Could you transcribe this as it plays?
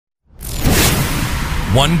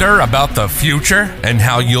Wonder about the future and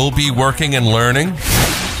how you'll be working and learning?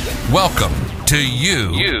 Welcome to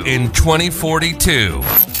You in 2042,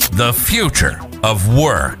 the future of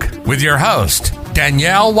work, with your host,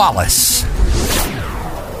 Danielle Wallace.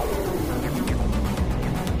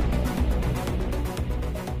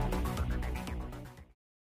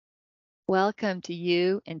 Welcome to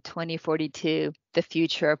You in 2042, the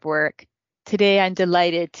future of work. Today, I'm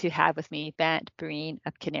delighted to have with me Bant Breen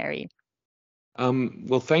of Canary.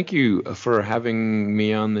 Well, thank you for having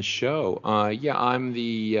me on the show. I'm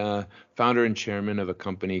the founder and chairman of a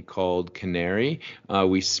company called Canary.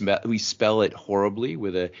 We spell it horribly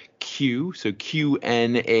with a Q, so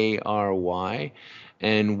Qnary,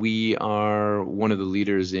 and we are one of the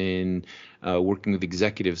leaders in working with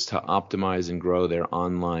executives to optimize and grow their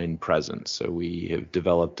online presence. So we have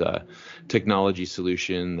developed a technology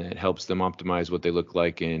solution that helps them optimize what they look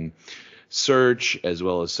like in search as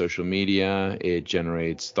well as social media. It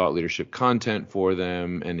generates thought leadership content for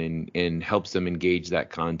them and helps them engage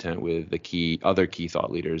that content with the other key thought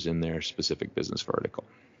leaders in their specific business vertical.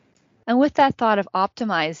 And with that thought of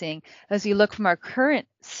optimizing, as we look from our current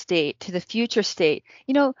state to the future state,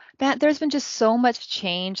 Bant, there's been just so much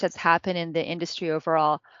change that's happened in the industry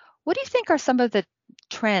overall. What do you think are some of the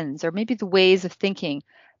trends or maybe the ways of thinking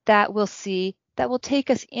that we'll see that will take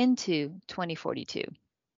us into 2042?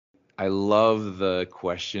 I love the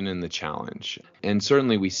question and the challenge. And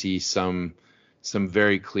certainly we see some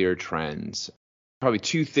very clear trends. Probably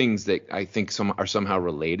two things that I think are somehow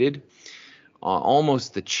related.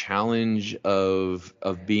 Almost the challenge of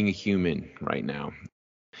being a human right now.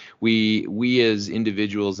 We as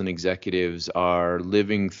individuals and executives are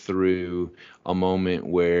living through a moment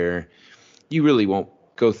where you really won't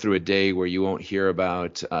go through a day where you won't hear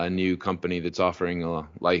about a new company that's offering a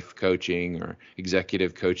life coaching or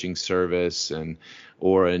executive coaching service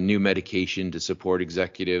or a new medication to support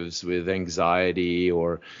executives with anxiety,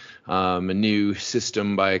 or a new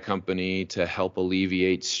system by a company to help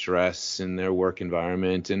alleviate stress in their work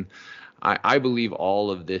environment. And I believe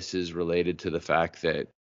all of this is related to the fact that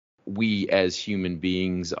we as human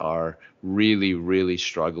beings are really, really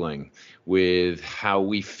struggling with how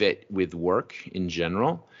we fit with work in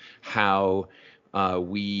general, how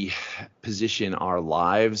we position our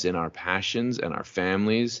lives and our passions and our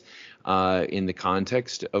families in the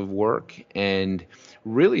context of work, and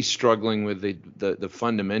really struggling with the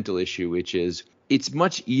fundamental issue, which is it's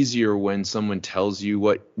much easier when someone tells you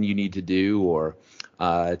what you need to do or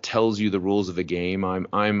tells you the rules of a game.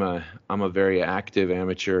 I'm a very active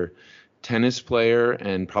amateur tennis player,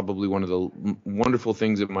 and probably one of the wonderful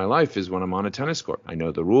things of my life is when I'm on a tennis court. I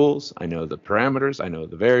know the rules, I know the parameters, I know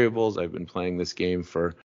the variables. I've been playing this game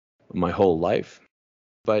for my whole life.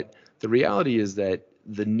 But the reality is that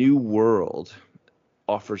the new world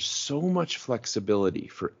offers so much flexibility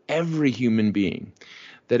for every human being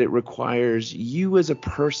that it requires you as a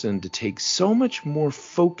person to take so much more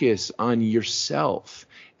focus on yourself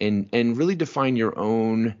and really define your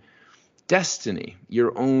own destiny,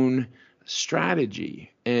 your own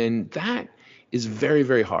strategy. And that is very,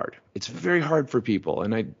 very hard. It's very hard for people.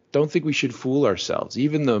 And I don't think we should fool ourselves.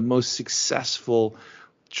 Even the most successful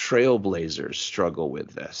trailblazers struggle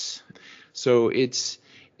with this. So it's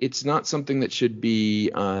not something that should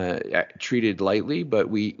be treated lightly, but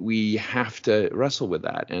we have to wrestle with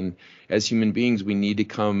that. And as human beings, we need to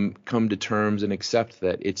come to terms and accept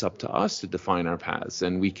that it's up to us to define our paths,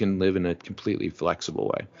 and we can live in a completely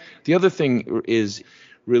flexible way. The other thing is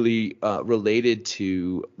really related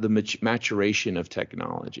to the maturation of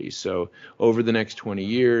technology. So over the next 20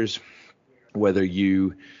 years, whether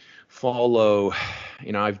you follow, I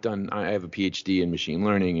have a PhD in machine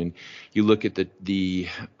learning, and you look at the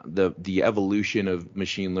evolution of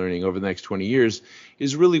machine learning over the next 20 years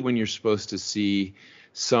is really when you're supposed to see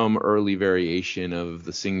some early variation of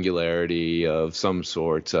the singularity of some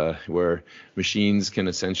sort, where machines can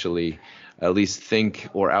essentially at least think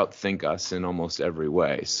or outthink us in almost every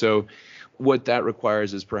way. So what that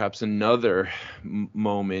requires is perhaps another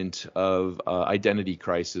moment of identity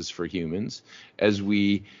crisis for humans as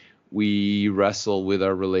we wrestle with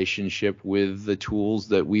our relationship with the tools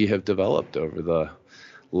that we have developed over the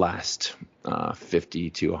last 50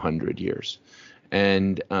 to 100 years.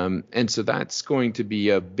 And so that's going to be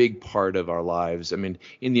a big part of our lives. I mean,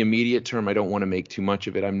 in the immediate term, I don't want to make too much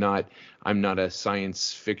of it. I'm not a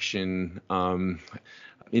science fiction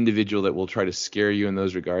individual that will try to scare you in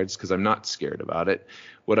those regards, because I'm not scared about it.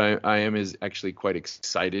 What I am is actually quite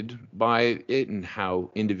excited by it and how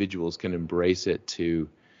individuals can embrace it to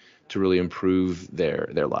really improve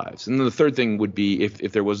their lives. And then the third thing would be,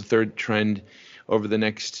 if there was a third trend over the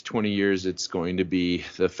next 20 years, it's going to be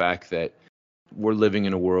the fact that we're living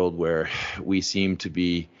in a world where we seem to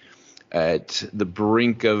be at the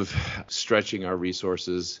brink of stretching our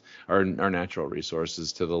resources, our natural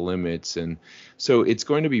resources to the limits. And so it's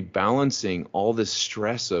going to be balancing all this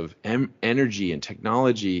stress of energy and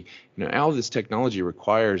technology. All this technology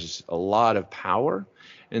requires a lot of power.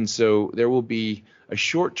 And so there will be a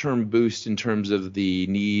short-term boost in terms of the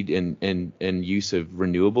need and use of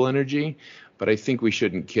renewable energy. But I think we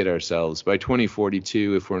shouldn't kid ourselves. By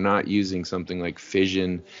 2042, if we're not using something like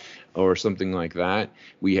fission or something like that,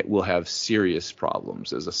 we will have serious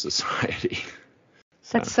problems as a society.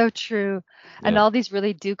 That's so true. And all these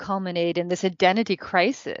really do culminate in this identity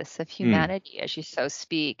crisis of humanity, as you so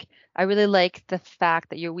speak. I really like the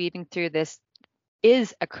fact that you're weaving through this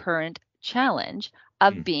is a current challenge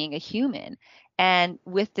of being a human. And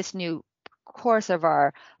with this new course of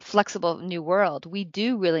our flexible new world, we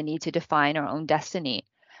do really need to define our own destiny.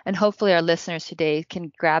 And hopefully our listeners today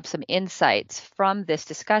can grab some insights from this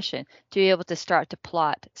discussion to be able to start to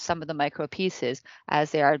plot some of the micro pieces as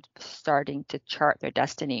they are starting to chart their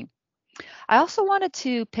destiny. I also wanted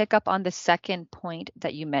to pick up on the second point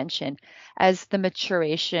that you mentioned as the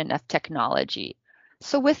maturation of technology.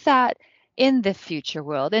 So with that, in the future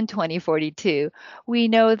world, in 2042, we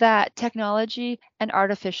know that technology and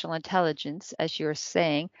artificial intelligence, as you're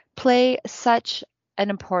saying, play such an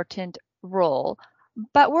important role.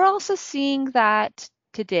 But we're also seeing that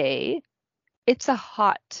today it's a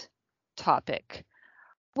hot topic.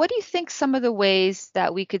 What do you think some of the ways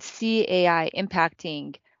that we could see AI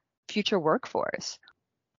impacting future workforce?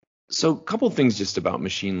 So a couple of things just about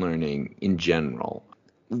machine learning in general.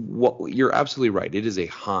 You're absolutely right. It is a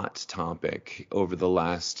hot topic over the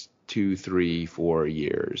last 2, 3, 4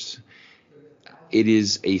 years. It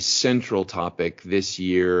is a central topic this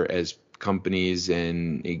year as companies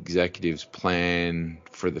and executives plan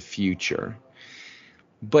for the future.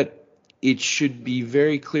 But it should be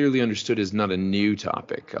very clearly understood as not a new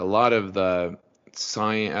topic. A lot of the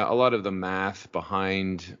science, a lot of the math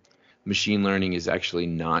behind machine learning is actually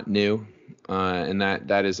not new, and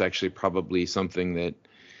that is actually probably something that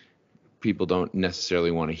people don't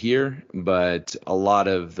necessarily want to hear. But a lot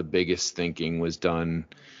of the biggest thinking was done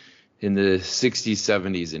in the 60s,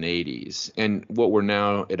 70s, and 80s. And what we're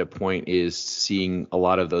now at a point is seeing a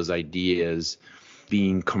lot of those ideas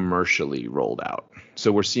being commercially rolled out.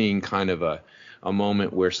 So we're seeing kind of a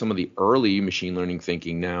moment where some of the early machine learning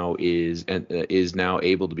thinking now is now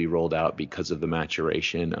able to be rolled out because of the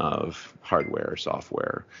maturation of hardware,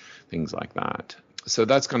 software, things like that. So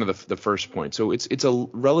that's kind of the first point. So it's a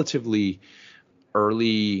relatively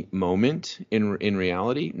early moment in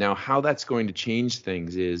reality. Now, how that's going to change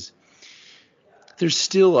things is there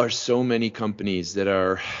still are so many companies that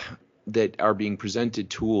are being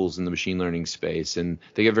presented tools in the machine learning space, and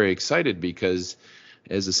they get very excited because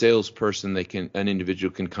as a salesperson, an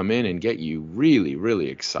individual can come in and get you really, really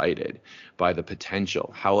excited by the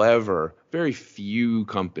potential. However, very few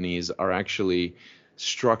companies are actually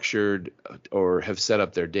structured or have set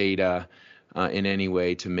up their data in any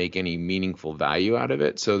way to make any meaningful value out of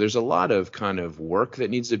it. So there's a lot of kind of work that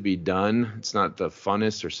needs to be done. It's not the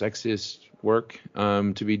funnest or sexiest work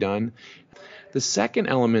to be done. The second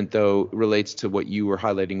element, though, relates to what you were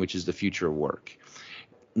highlighting, which is the future of work.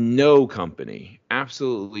 No company,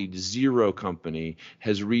 absolutely zero company,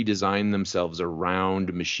 has redesigned themselves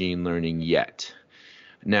around machine learning yet.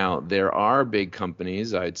 Now, there are big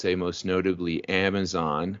companies, I'd say most notably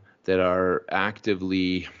Amazon, that are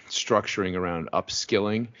actively structuring around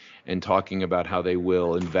upskilling and talking about how they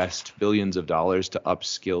will invest billions of dollars to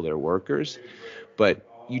upskill their workers. But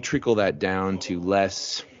you trickle that down to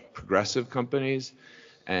less progressive companies,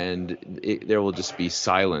 and there will just be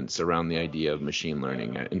silence around the idea of machine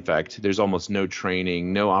learning. In fact, there's almost no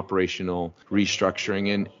training, no operational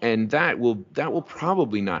restructuring, and that will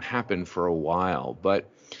probably not happen for a while. But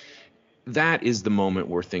that is the moment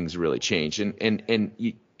where things really change.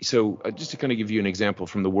 So just to kind of give you an example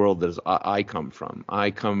from the world that I come from.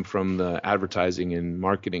 I come from the advertising and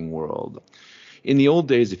marketing world. In the old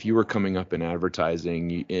days, if you were coming up in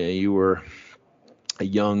advertising, you were a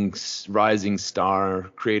young rising star,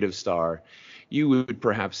 creative star, you would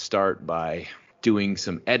perhaps start by doing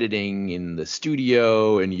some editing in the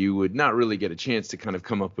studio, and you would not really get a chance to kind of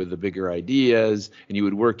come up with the bigger ideas, and you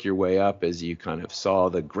would work your way up as you kind of saw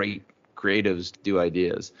the great creatives do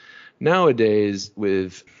ideas. Nowadays,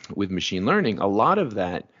 with machine learning, a lot of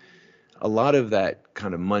that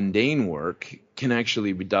kind of mundane work can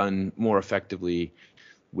actually be done more effectively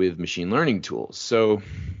with machine learning tools. So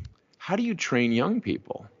how do you train young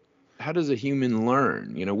people? How does a human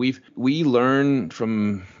learn? We learn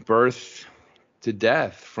from birth to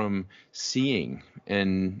death from seeing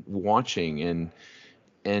and watching, and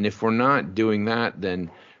if we're not doing that,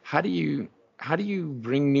 then how do you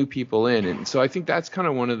bring new people in? And so I think that's kind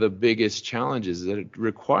of one of the biggest challenges, that it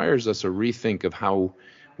requires us a rethink of how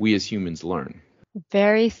we as humans learn.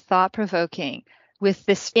 Very thought-provoking, with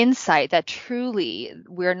this insight that truly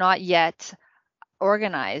we're not yet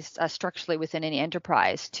organized structurally within any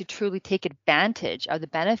enterprise to truly take advantage of the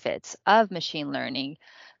benefits of machine learning,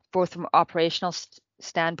 both from an operational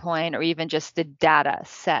standpoint or even just the data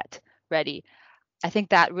set ready. I think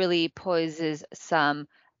that really poses some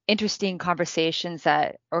interesting conversations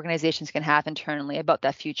that organizations can have internally about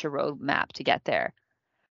that future roadmap to get there.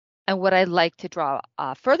 And what I'd like to draw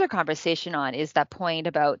a further conversation on is that point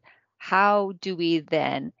about how do we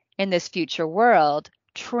then, in this future world,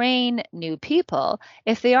 train new people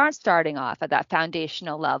if they aren't starting off at that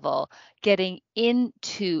foundational level, getting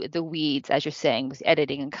into the weeds, as you're saying, with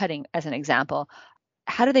editing and cutting as an example.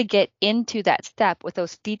 How do they get into that step with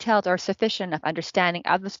those detailed or sufficient enough understanding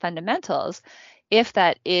of those fundamentals if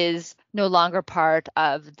that is no longer part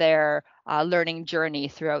of their learning journey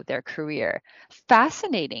throughout their career?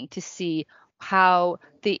 Fascinating to see how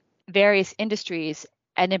the various industries,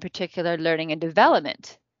 and in particular learning and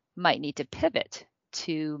development, might need to pivot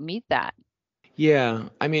to meet that. Yeah,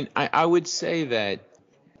 I mean, I would say that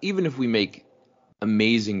even if we make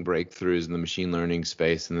amazing breakthroughs in the machine learning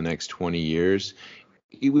space in the next 20 years,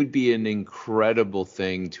 it would be an incredible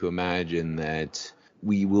thing to imagine that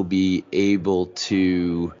we will be able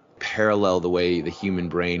to parallel the way the human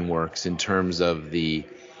brain works in terms of the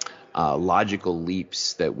logical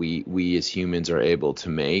leaps that we as humans are able to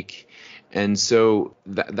make. And so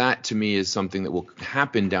that to me is something that will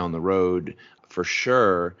happen down the road for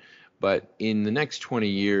sure. But in the next 20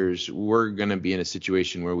 years, we're going to be in a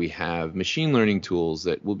situation where we have machine learning tools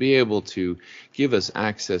that will be able to give us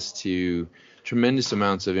access to tremendous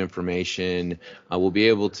amounts of information. We'll be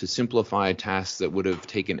able to simplify tasks that would have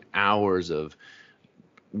taken hours of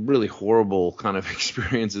really horrible kind of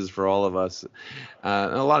experiences for all of us.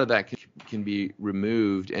 And a lot of that can be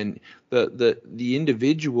removed, and the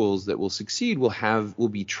individuals that will succeed will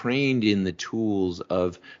be trained in the tools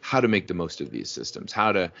of how to make the most of these systems,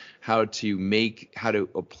 how to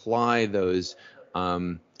apply those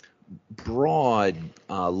broad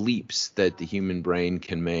leaps that the human brain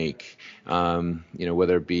can make,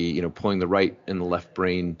 whether it be pulling the right and the left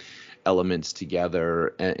brain elements together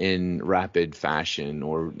in rapid fashion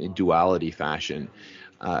or in duality fashion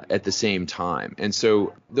at the same time. And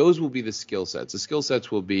so those will be the skill sets. The skill sets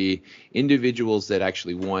will be individuals that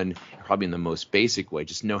actually, probably in the most basic way,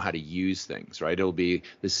 just know how to use things, right? It'll be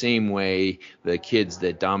the same way the kids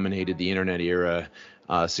that dominated the internet era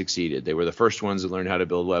succeeded. They were the first ones that learned how to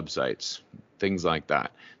build websites, things like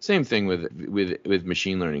that. Same thing with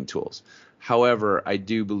machine learning tools. However, I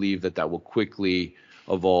do believe that will quickly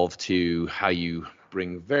evolve to how you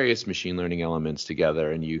bring various machine learning elements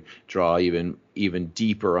together and you draw even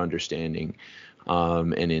deeper understanding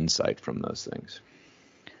and insight from those things.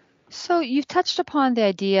 So you've touched upon the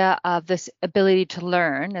idea of this ability to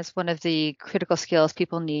learn as one of the critical skills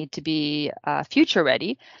people need to be future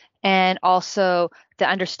ready, and also the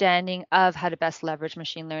understanding of how to best leverage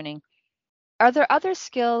machine learning. Are there other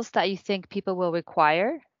skills that you think people will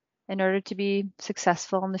require in order to be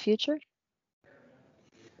successful in the future?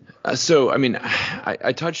 I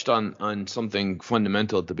touched on something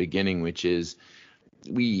fundamental at the beginning, which is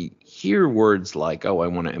we hear words like, oh, I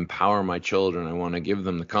want to empower my children, I want to give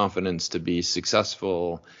them the confidence to be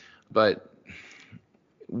successful, but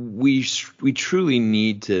we truly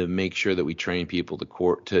need to make sure that we train people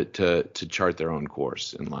to chart their own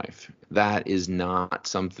course in life. That is not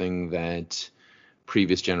something that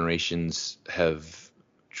previous generations have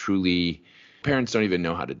truly. Parents don't even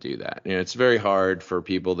know how to do that. It's very hard for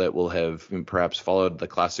people that will have perhaps followed the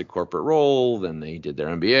classic corporate role, then they did their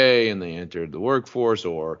MBA and they entered the workforce,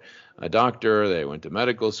 or a doctor, they went to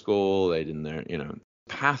medical school, they did their,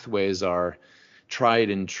 pathways are tried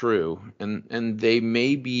and true, and they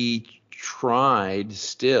may be tried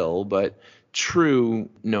still, but true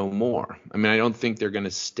no more. I don't think they're going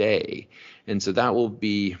to stay. And so that will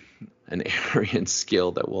be an area and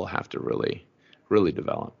skill that we'll have to really, really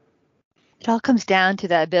develop. It all comes down to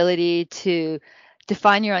the ability to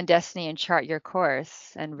define your own destiny and chart your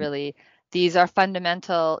course. And really, these are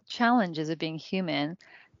fundamental challenges of being human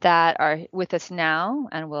that are with us now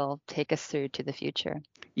and will take us through to the future.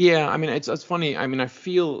 Yeah, it's funny. I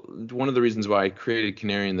feel one of the reasons why I created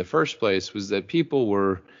Canary in the first place was that people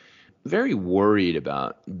were very worried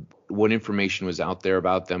about what information was out there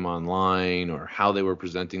about them online or how they were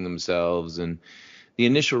presenting themselves. And the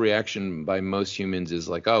initial reaction by most humans is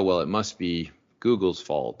like, oh, well, it must be Google's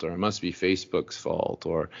fault, or it must be Facebook's fault,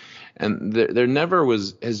 and there never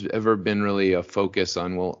has ever been really a focus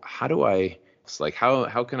on, well, how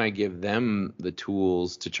can I give them the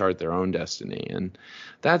tools to chart their own destiny? And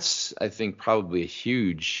that's, I think, probably a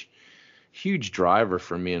huge driver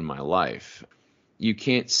for me in my life. You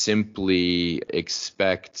can't simply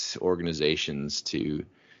expect organizations to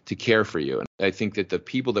care for you. And I think that the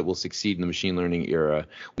people that will succeed in the machine learning era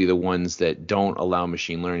will be the ones that don't allow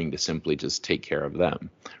machine learning to simply just take care of them.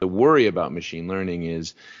 The worry about machine learning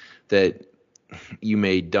is that you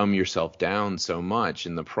may dumb yourself down so much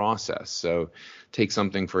in the process. So take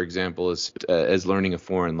something, for example, as learning a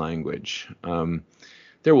foreign language.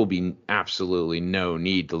 There will be absolutely no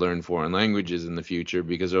need to learn foreign languages in the future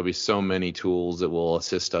because there'll be so many tools that will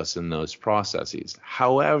assist us in those processes.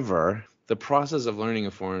 However, the process of learning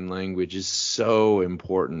a foreign language is so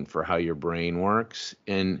important for how your brain works.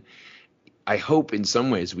 And I hope in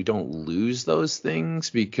some ways we don't lose those things,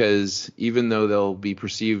 because even though they'll be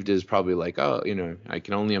perceived as probably like, oh, I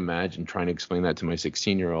can only imagine trying to explain that to my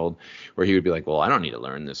 16-year-old, where he would be like, well, I don't need to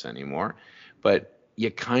learn this anymore. But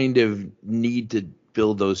you kind of need to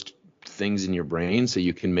build those things in your brain so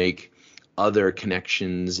you can make other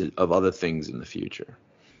connections of other things in the future.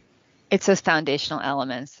 It's those foundational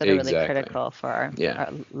elements that are really critical for our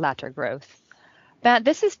latter growth. Matt,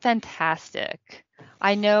 this is fantastic.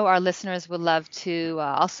 I know our listeners would love to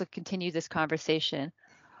also continue this conversation.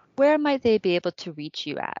 Where might they be able to reach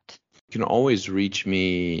you at? You can always reach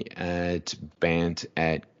me at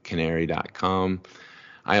bant@canary.com.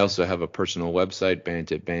 I also have a personal website,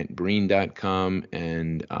 bant@bantbreen.com,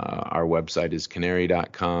 and our website is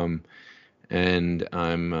canary.com. And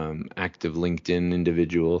I'm active LinkedIn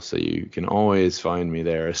individual, so you can always find me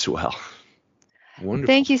there as well. Wonderful.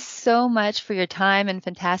 Thank you so much for your time and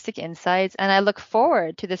fantastic insights. And I look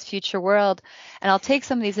forward to this future world. And I'll take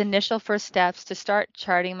some of these initial first steps to start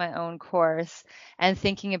charting my own course and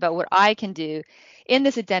thinking about what I can do in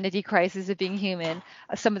this identity crisis of being human,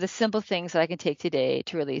 some of the simple things that I can take today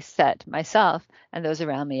to really set myself and those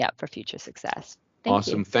around me up for future success. Thank you.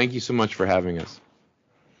 Awesome. Thank you so much for having us.